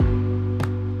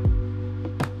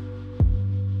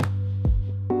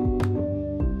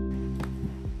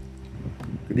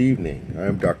Good evening. I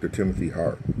am Dr. Timothy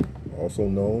Hart, also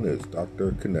known as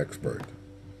Dr. Connexpert.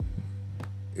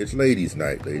 It's ladies'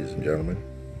 night, ladies and gentlemen.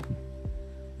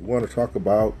 We want to talk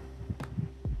about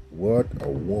what a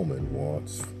woman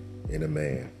wants in a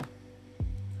man.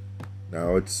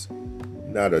 Now, it's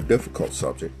not a difficult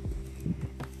subject,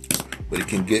 but it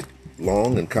can get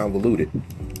long and convoluted.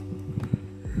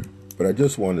 But I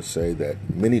just want to say that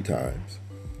many times,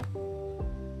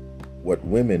 what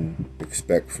women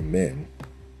expect from men,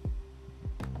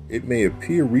 it may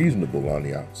appear reasonable on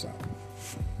the outside.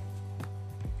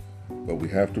 But we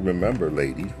have to remember,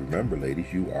 ladies,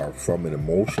 you are from an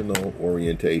emotional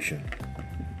orientation.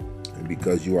 And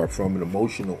because you are from an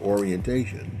emotional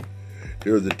orientation,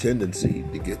 there is a tendency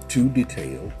to get too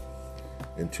detailed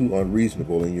and too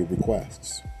unreasonable in your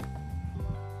requests.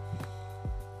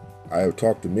 I have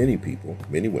talked to many people,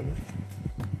 many women,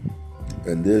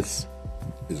 and this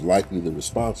is likely the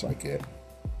response I get.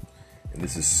 And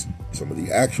this is some of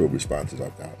the actual responses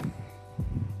I've gotten.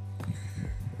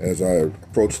 As I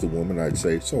approach the woman, I'd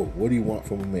say, so what do you want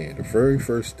from a man? The very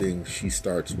first thing she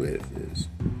starts with is,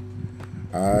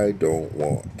 I don't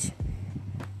want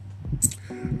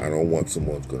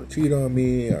someone's going to cheat on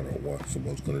me. I don't want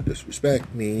someone's going to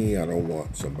disrespect me. I don't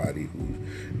want somebody who's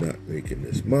not making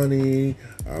this money.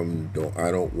 I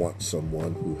don't want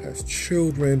someone who has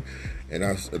children. And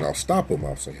I'll stop them.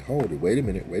 I'll say, hold it, wait a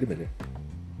minute.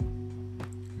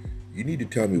 You need to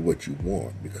tell me what you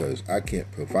want, because I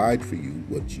can't provide for you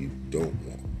what you don't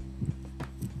want.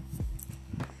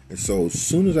 And so as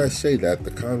soon as I say that,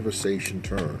 the conversation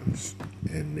turns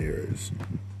and there's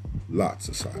lots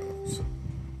of silence.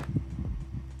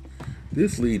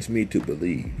 This leads me to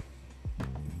believe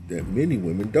that many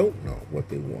women don't know what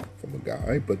they want from a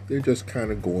guy, but they're just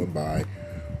kind of going by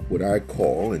what I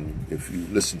call, and if you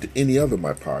listen to any other of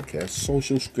my podcasts,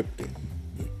 social scripting.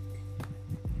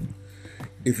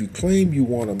 If you claim you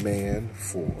want a man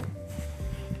for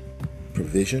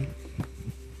provision,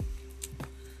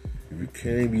 if you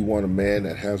claim you want a man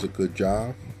that has a good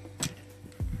job, if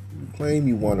you claim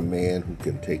you want a man who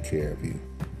can take care of you,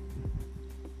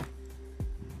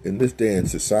 in this day and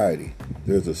society,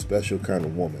 there's a special kind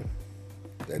of woman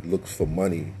that looks for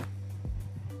money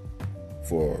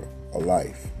for a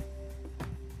life.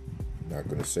 I'm not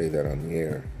going to say that on the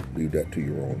air. Leave that to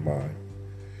your own mind.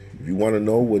 If you want to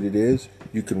know what it is,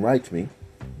 you can write to me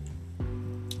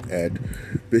at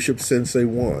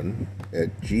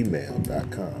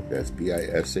bishopsensei1@gmail.com. That's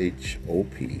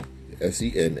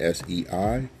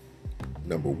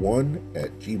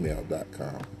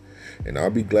bishopsensei1@gmail.com. And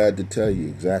I'll be glad to tell you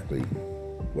exactly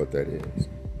what that is.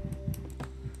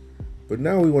 But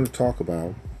now we want to talk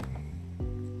about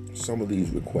some of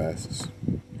these requests.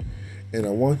 And I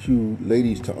want you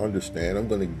ladies to understand, I'm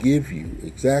going to give you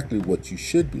exactly what you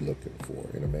should be looking for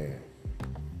in a man.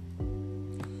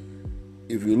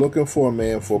 If you're looking for a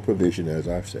man for provision, as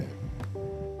I've said,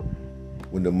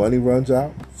 when the money runs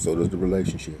out, so does the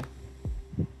relationship.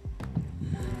 If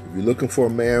you're looking for a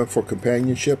man for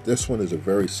companionship, this one is a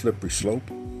very slippery slope.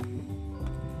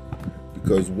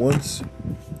 Because once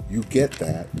you get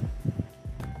that,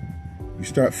 you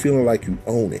start feeling like you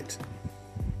own it.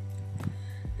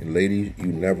 And ladies, you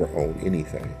never own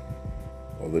anything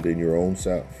other than your own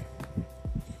self.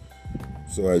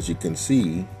 So as you can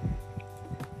see,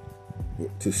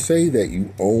 to say that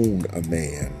you own a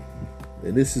man,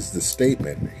 and this is the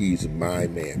statement, he's my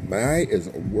man. My is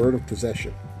a word of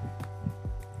possession.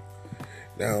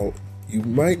 Now, you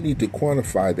might need to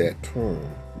quantify that term.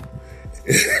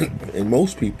 And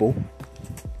most people,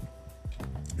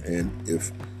 and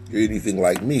if you're anything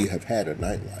like me, have had a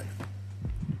nightlife.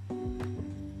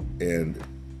 And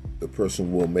the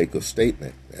person will make a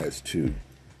statement as to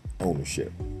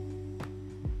ownership.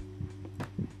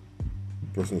 The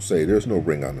person will say, there's no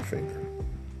ring on the finger.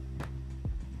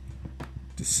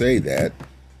 To say that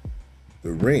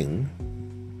the ring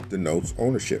denotes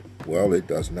ownership, well, it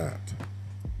does not.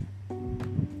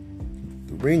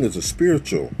 The ring is a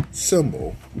spiritual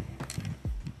symbol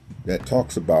that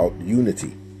talks about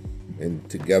unity and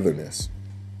togetherness.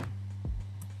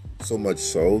 So much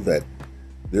so that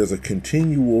there's a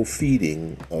continual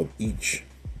feeding of each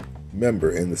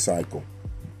member in the cycle.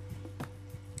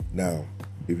 Now,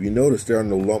 if you notice, there are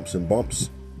no lumps and bumps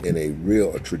in a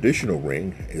traditional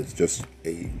ring. It's just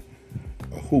a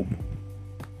hoop.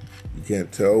 You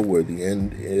can't tell where the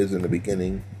end is in the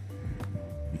beginning.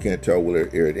 You can't tell where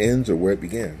it ends or where it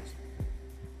begins.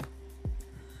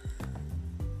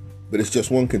 But it's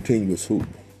just one continuous hoop.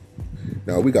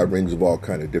 Now, we got rings of all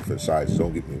kind of different sizes.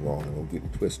 Don't get me wrong. Don't get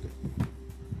it twisted.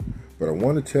 But I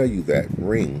want to tell you that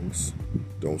rings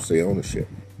don't say ownership.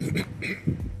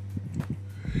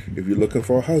 If you're looking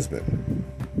for a husband,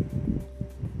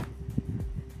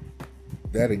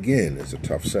 that again is a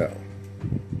tough sell.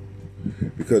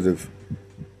 Because if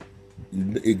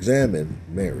you examine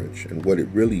marriage and what it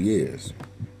really is,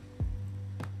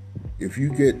 if you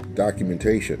get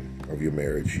documentation of your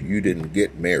marriage, you didn't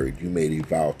get married, you made a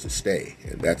vow to stay,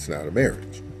 and that's not a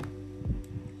marriage.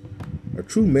 A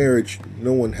true marriage,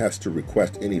 no one has to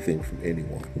request anything from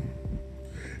anyone.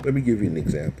 Let me give you an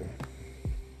example.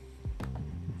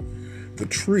 The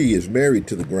tree is married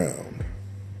to the ground.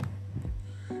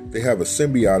 They have a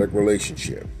symbiotic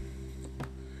relationship.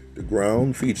 The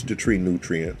ground feeds the tree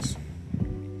nutrients,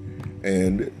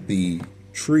 and the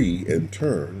tree, in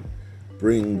turn,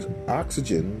 brings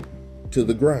oxygen to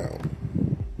the ground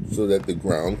so that the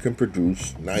ground can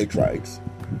produce nitrites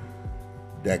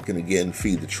that can again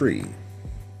feed the tree.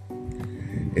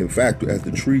 In fact, as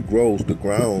the tree grows, the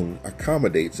ground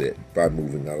accommodates it by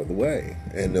moving out of the way,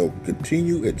 and they'll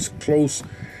continue its close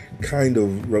kind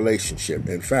of relationship.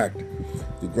 In fact,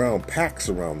 the ground packs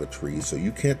around the tree so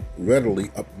you can't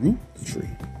readily uproot the tree.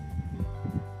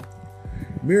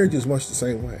 Marriage is much the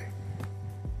same way.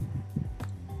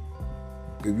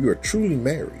 If you are truly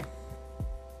married,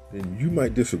 then you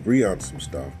might disagree on some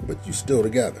stuff, but you're still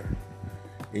together.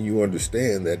 And you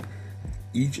understand that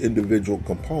each individual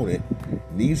component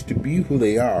needs to be who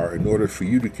they are in order for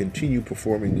you to continue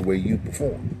performing the way you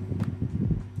perform.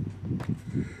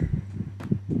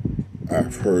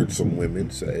 I've heard some women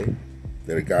say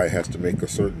that a guy has to make a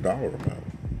certain dollar amount.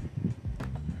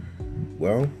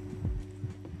 Well,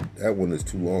 that one is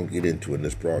too long to get into in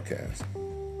this broadcast.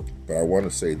 But I want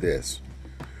to say this.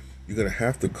 You're going to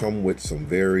have to come with some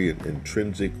very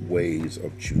intrinsic ways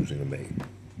of choosing a mate.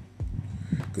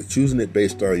 Because choosing it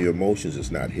based on your emotions is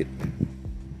not hitting it.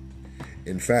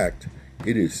 In fact,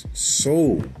 it is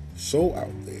so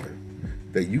out there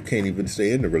that you can't even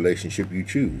stay in the relationship you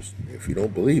choose. If you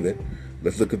don't believe it,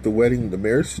 let's look at the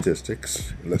marriage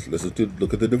statistics. Let's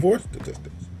look at the divorce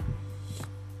statistics.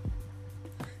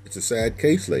 It's a sad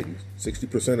case, ladies.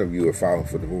 60% of you are filing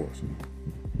for divorce,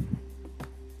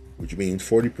 which means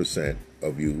 40%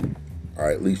 of you are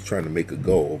at least trying to make a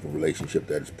go of a relationship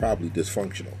that is probably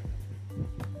dysfunctional.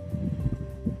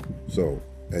 So,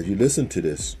 as you listen to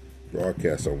this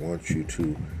broadcast, I want you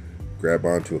to grab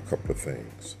onto a couple of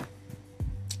things.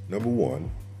 Number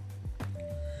one,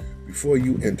 before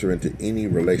you enter into any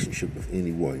relationship with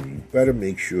anyone, you better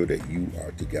make sure that you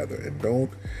are together, and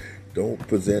don't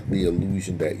present the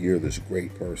illusion that you're this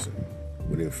great person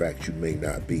when in fact you may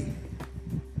not be.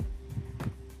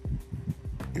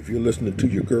 If you're listening to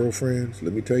your girlfriends,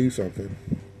 let me tell you something.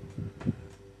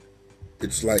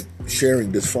 It's like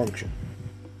sharing dysfunction.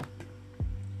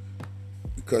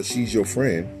 Because she's your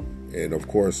friend, and of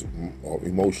course,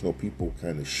 emotional people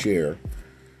kind of share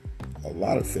a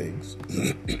lot of things.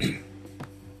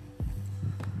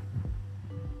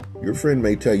 Your friend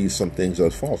may tell you some things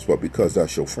that's false, but because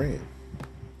that's your friend,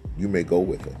 you may go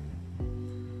with it.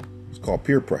 It's called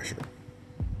peer pressure.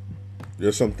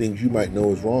 There's some things you might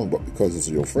know is wrong, but because it's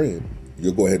your friend,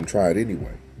 you'll go ahead and try it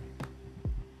anyway.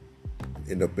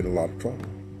 End up in a lot of trouble.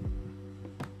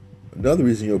 Another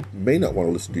reason you may not want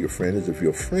to listen to your friend is if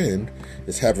your friend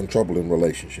is having trouble in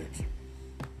relationships.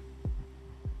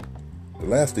 The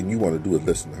last thing you want to do is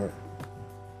listen to her.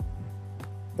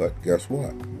 But guess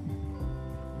what?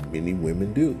 Many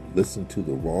women do. Listen to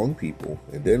the wrong people,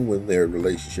 and then when their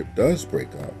relationship does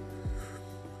break up,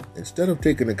 instead of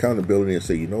taking accountability and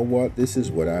say, you know what, this is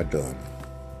what I've done.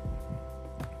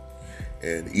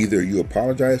 And either you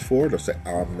apologize for it or say,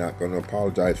 I'm not going to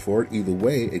apologize for it. Either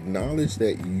way, acknowledge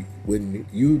that when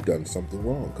you've done something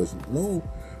wrong. Because no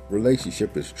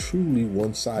relationship is truly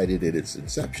one-sided at its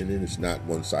inception, and it's not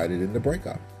one-sided in the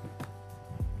breakup.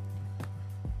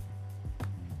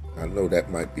 I know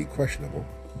that might be questionable,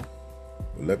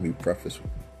 but let me preface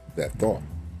that thought.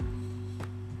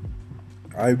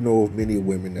 I know of many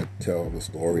women that tell the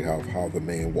story of how the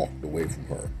man walked away from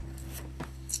her,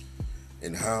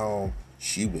 and how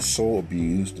she was so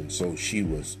abused, and so she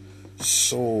was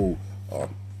so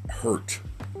hurt.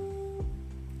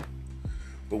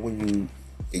 But when you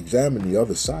examine the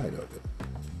other side of it,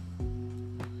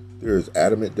 there is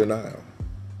adamant denial,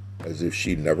 as if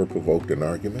she never provoked an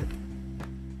argument,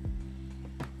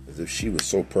 as if she was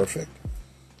so perfect,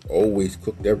 always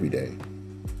cooked every day,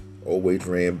 always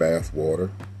ran bath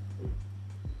water,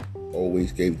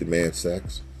 always gave the man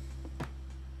sex.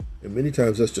 And many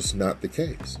times that's just not the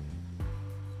case.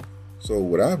 So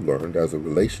what I've learned as a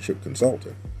relationship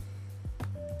consultant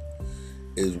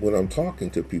is when I'm talking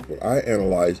to people, I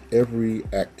analyze every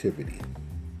activity.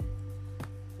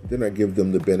 Then I give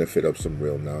them the benefit of some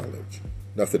real knowledge.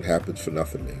 Nothing happens for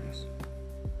nothing, ladies.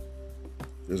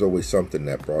 There's always something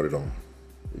that brought it on.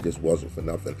 It just wasn't for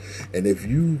nothing. And if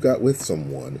you got with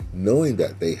someone knowing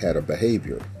that they had a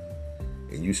behavior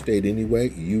and you stayed anyway,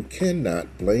 you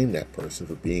cannot blame that person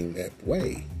for being that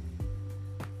way.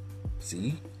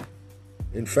 See?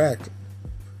 In fact,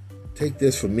 take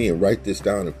this from me and write this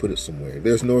down and put it somewhere.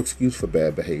 There's no excuse for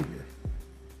bad behavior.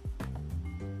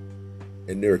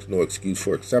 And there's no excuse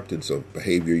for acceptance of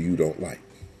behavior you don't like.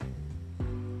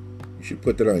 You should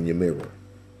put that on your mirror.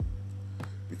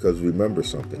 Because remember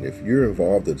something, if you're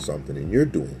involved in something and you're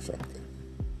doing something,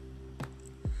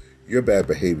 your bad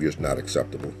behavior is not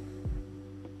acceptable.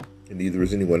 And neither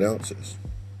is anyone else's.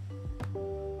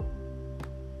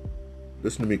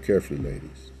 Listen to me carefully,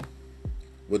 ladies.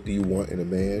 What do you want in a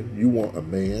man? You want a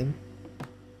man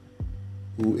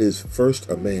who is first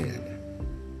a man.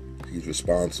 He's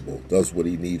responsible, does what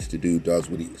he needs to do, does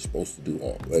what he's supposed to do,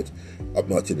 as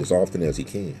much and as often as he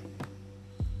can.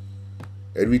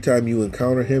 Every time you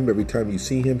encounter him, every time you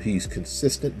see him, he's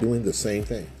consistent doing the same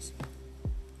things.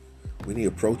 When he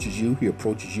approaches you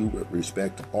with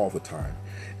respect all the time.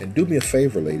 And do me a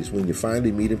favor, ladies, when you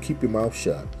finally meet him, keep your mouth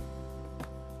shut.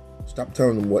 Stop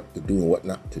telling him what to do and what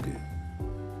not to do.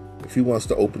 If he wants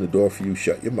to open the door for you,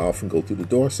 shut your mouth and go through the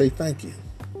door, say thank you.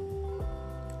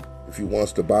 If he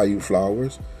wants to buy you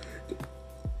flowers,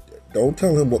 don't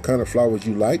tell him what kind of flowers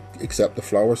you like, accept the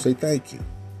flowers, say thank you.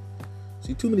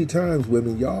 See, too many times,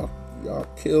 women, y'all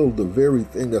kill the very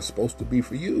thing that's supposed to be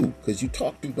for you because you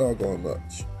talk too doggone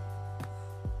much.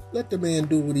 Let the man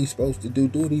do what he's supposed to do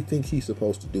what he thinks he's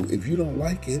supposed to do. If you don't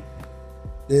like it,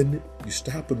 then you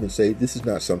stop him and say, this is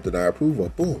not something I approve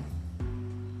of. Boom.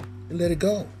 And let it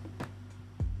go.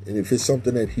 And if it's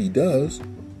something that he does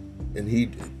and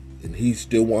he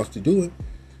still wants to do it,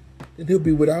 then he'll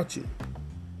be without you.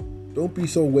 Don't be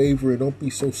so wavering. Don't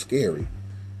be so scary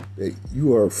that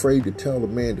you are afraid to tell a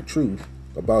man the truth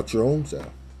about your own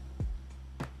self.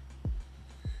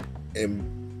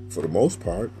 And for the most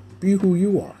part, be who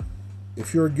you are.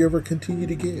 If you're a giver, continue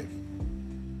to give.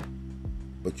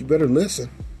 But you better listen.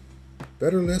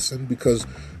 Better listen, because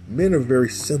men are very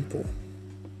simple.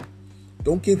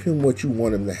 Don't give him what you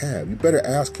want him to have. You better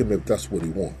ask him if that's what he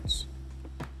wants.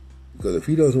 Because if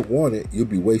he doesn't want it, you'll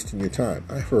be wasting your time.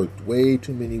 I've heard way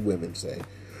too many women say,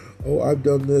 oh, I've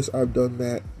done this, I've done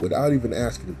that, without even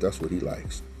asking if that's what he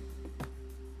likes.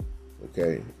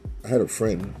 Okay? I had a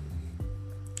friend,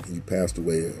 he passed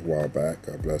away a while back,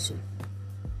 God bless him.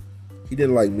 He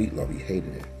didn't like meatloaf, he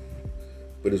hated it.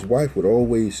 But his wife would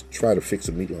always try to fix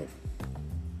a meatloaf.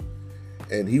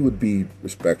 And he would be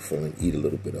respectful and eat a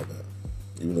little bit of it,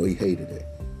 even though he hated it.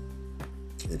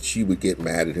 And she would get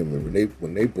mad at him. And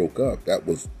when they broke up, that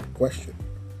was the question.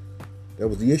 That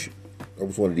was the issue. That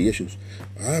was one of the issues.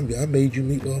 I made you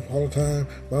meatloaf all the time.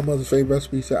 My mother's favorite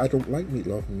recipe said, I don't like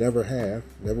meatloaf. Never have.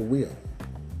 Never will.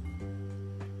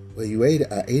 Well, you ate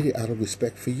it. I ate it out of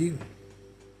respect for you.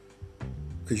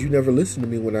 Because you never listened to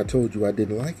me when I told you I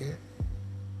didn't like it.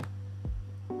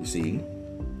 You see?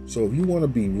 So if you want to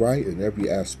be right in every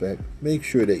aspect, make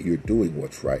sure that you're doing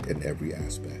what's right in every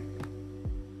aspect.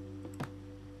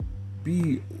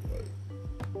 Be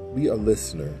a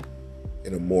listener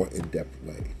in a more in-depth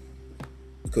way.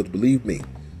 Because believe me,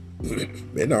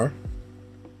 men are.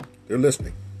 They're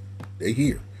listening. They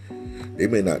hear. They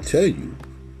may not tell you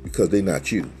because they're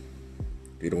not you.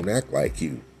 They don't act like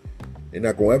you. They're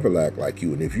not going to ever act like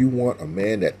you. And if you want a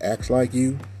man that acts like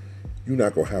you, you're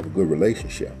not going to have a good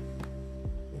relationship.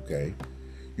 Okay?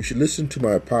 You should listen to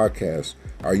my podcast,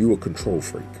 Are You a Control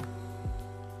Freak?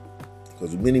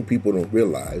 Because many people don't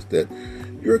realize that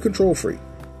you're a control freak.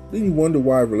 Then you wonder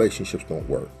why relationships don't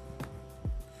work.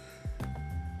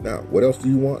 Now, what else do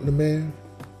you want in a man?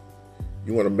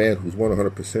 You want a man who's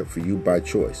 100% for you by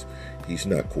choice. He's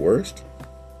not coerced.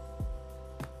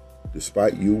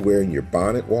 Despite you wearing your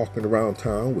bonnet walking around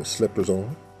town with slippers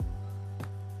on.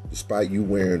 Despite you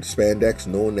wearing spandex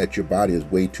knowing that your body is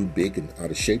way too big and out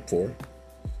of shape for it.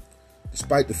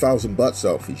 Despite the 1,000 butt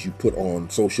selfies you put on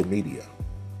social media.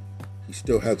 He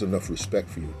still has enough respect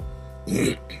for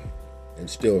you. And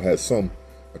still has some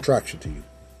attraction to you.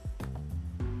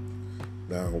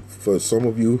 Now, for some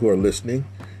of you who are listening,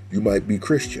 you might be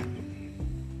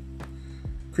Christian.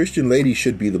 Christian ladies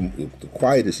should be the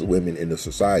quietest women in the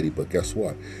society, but guess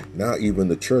what? Now even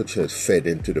the church has fed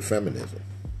into the feminism.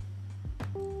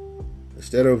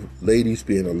 Instead of ladies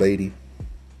being a lady,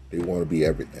 they want to be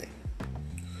everything.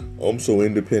 I'm so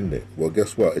independent. Well,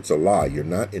 guess what? It's a lie. You're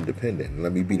not independent. And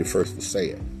let me be the first to say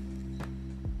it.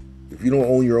 If you don't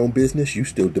own your own business, you're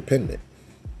still dependent.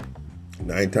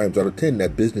 9 times out of 10,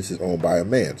 that business is owned by a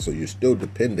man, so you're still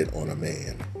dependent on a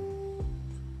man.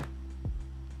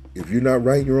 If you're not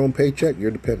writing your own paycheck,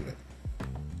 you're dependent.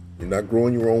 You're not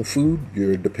growing your own food,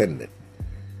 you're dependent.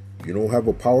 You don't have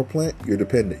a power plant, you're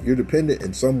dependent. You're dependent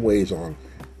in some ways on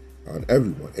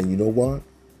everyone. And you know what?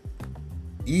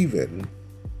 Even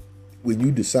when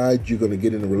you decide you're going to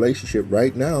get in a relationship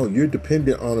right now, you're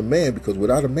dependent on a man, because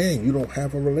without a man, you don't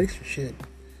have a relationship.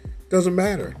 Doesn't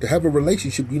matter. To have a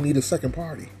relationship, you need a second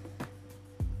party.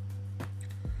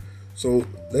 So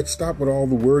let's stop with all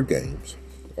the word games,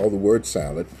 all the word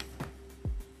salad,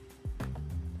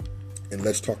 and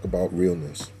let's talk about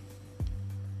realness.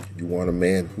 You want a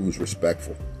man who's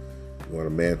respectful. You want a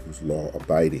man who's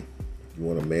law-abiding. You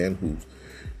want a man who's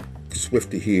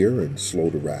swift to hear and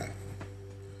slow to wrath.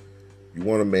 You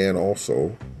want a man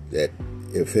also that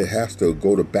if it has to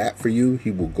go to bat for you,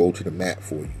 he will go to the mat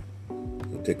for you.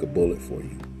 He'll take a bullet for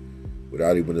you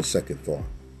without even a second thought.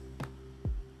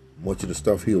 Much of the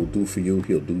stuff he'll do for you,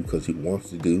 he'll do because he wants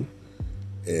to do.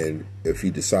 And if he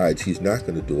decides he's not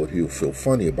going to do it, he'll feel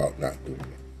funny about not doing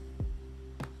it.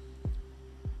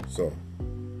 So,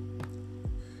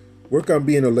 work on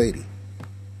being a lady.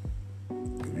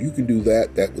 If you can do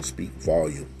that, that would speak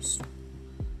volumes.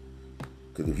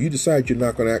 Because if you decide you're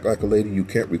not going to act like a lady, you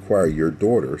can't require your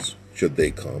daughters, should they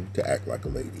come, to act like a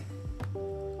lady.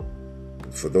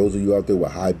 For those of you out there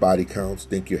with high body counts,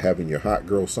 think you're having your hot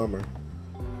girl summer,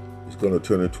 it's going to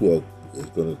turn into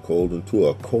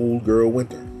a cold girl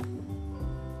winter.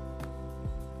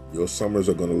 Your summers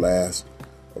are going to last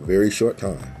a very short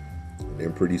time. And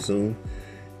then pretty soon,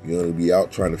 you're going to be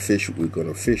out trying to fish. We're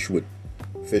going to fish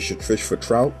for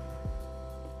trout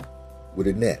with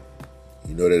a net.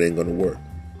 You know that ain't going to work.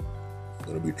 You're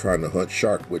going to be trying to hunt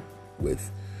shark with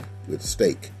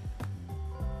steak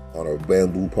on a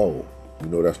bamboo pole. You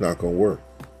know that's not going to work.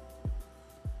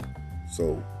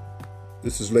 So,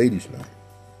 this is ladies' night.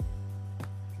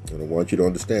 And I want you to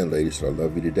understand, ladies, that I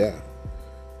love you to death.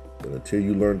 But until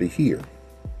you learn to hear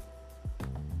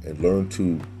and learn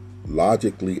to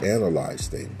logically analyze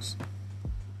things,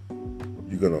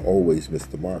 you're going to always miss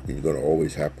the mark, and you're going to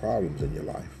always have problems in your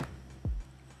life.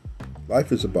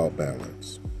 Life is about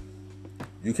balance.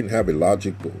 You can have a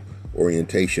logical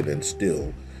orientation and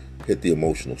still hit the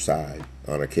emotional side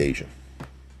on occasion.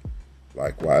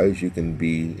 Likewise, you can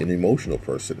be an emotional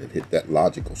person and hit that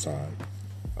logical side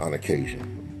on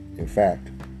occasion. In fact,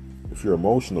 if you're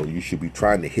emotional, you should be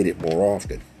trying to hit it more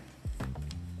often.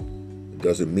 It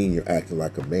doesn't mean you're acting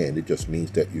like a man. It just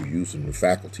means that you're using the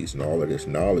faculties and all of this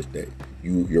knowledge that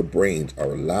your brains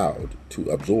are allowed to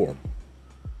absorb.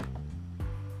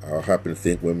 I happen to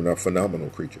think women are phenomenal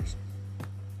creatures.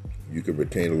 You can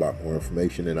retain a lot more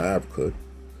information than I could.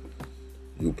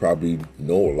 You'll probably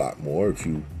know a lot more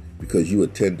because you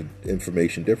attend to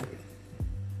information differently.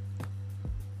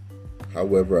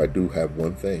 However, I do have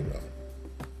one thing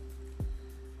though.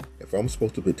 If I'm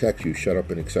supposed to protect you, shut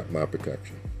up and accept my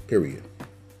protection. Period.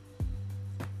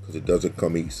 Because it doesn't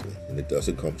come easily and it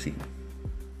doesn't come cheap.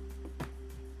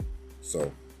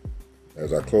 So,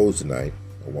 as I close tonight,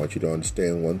 I want you to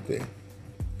understand one thing.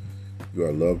 You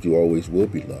are loved, you always will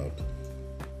be loved.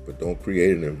 But don't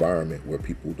create an environment where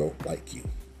people don't like you.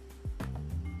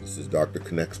 This is Dr.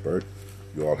 Connexpert.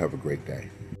 You all have a great day.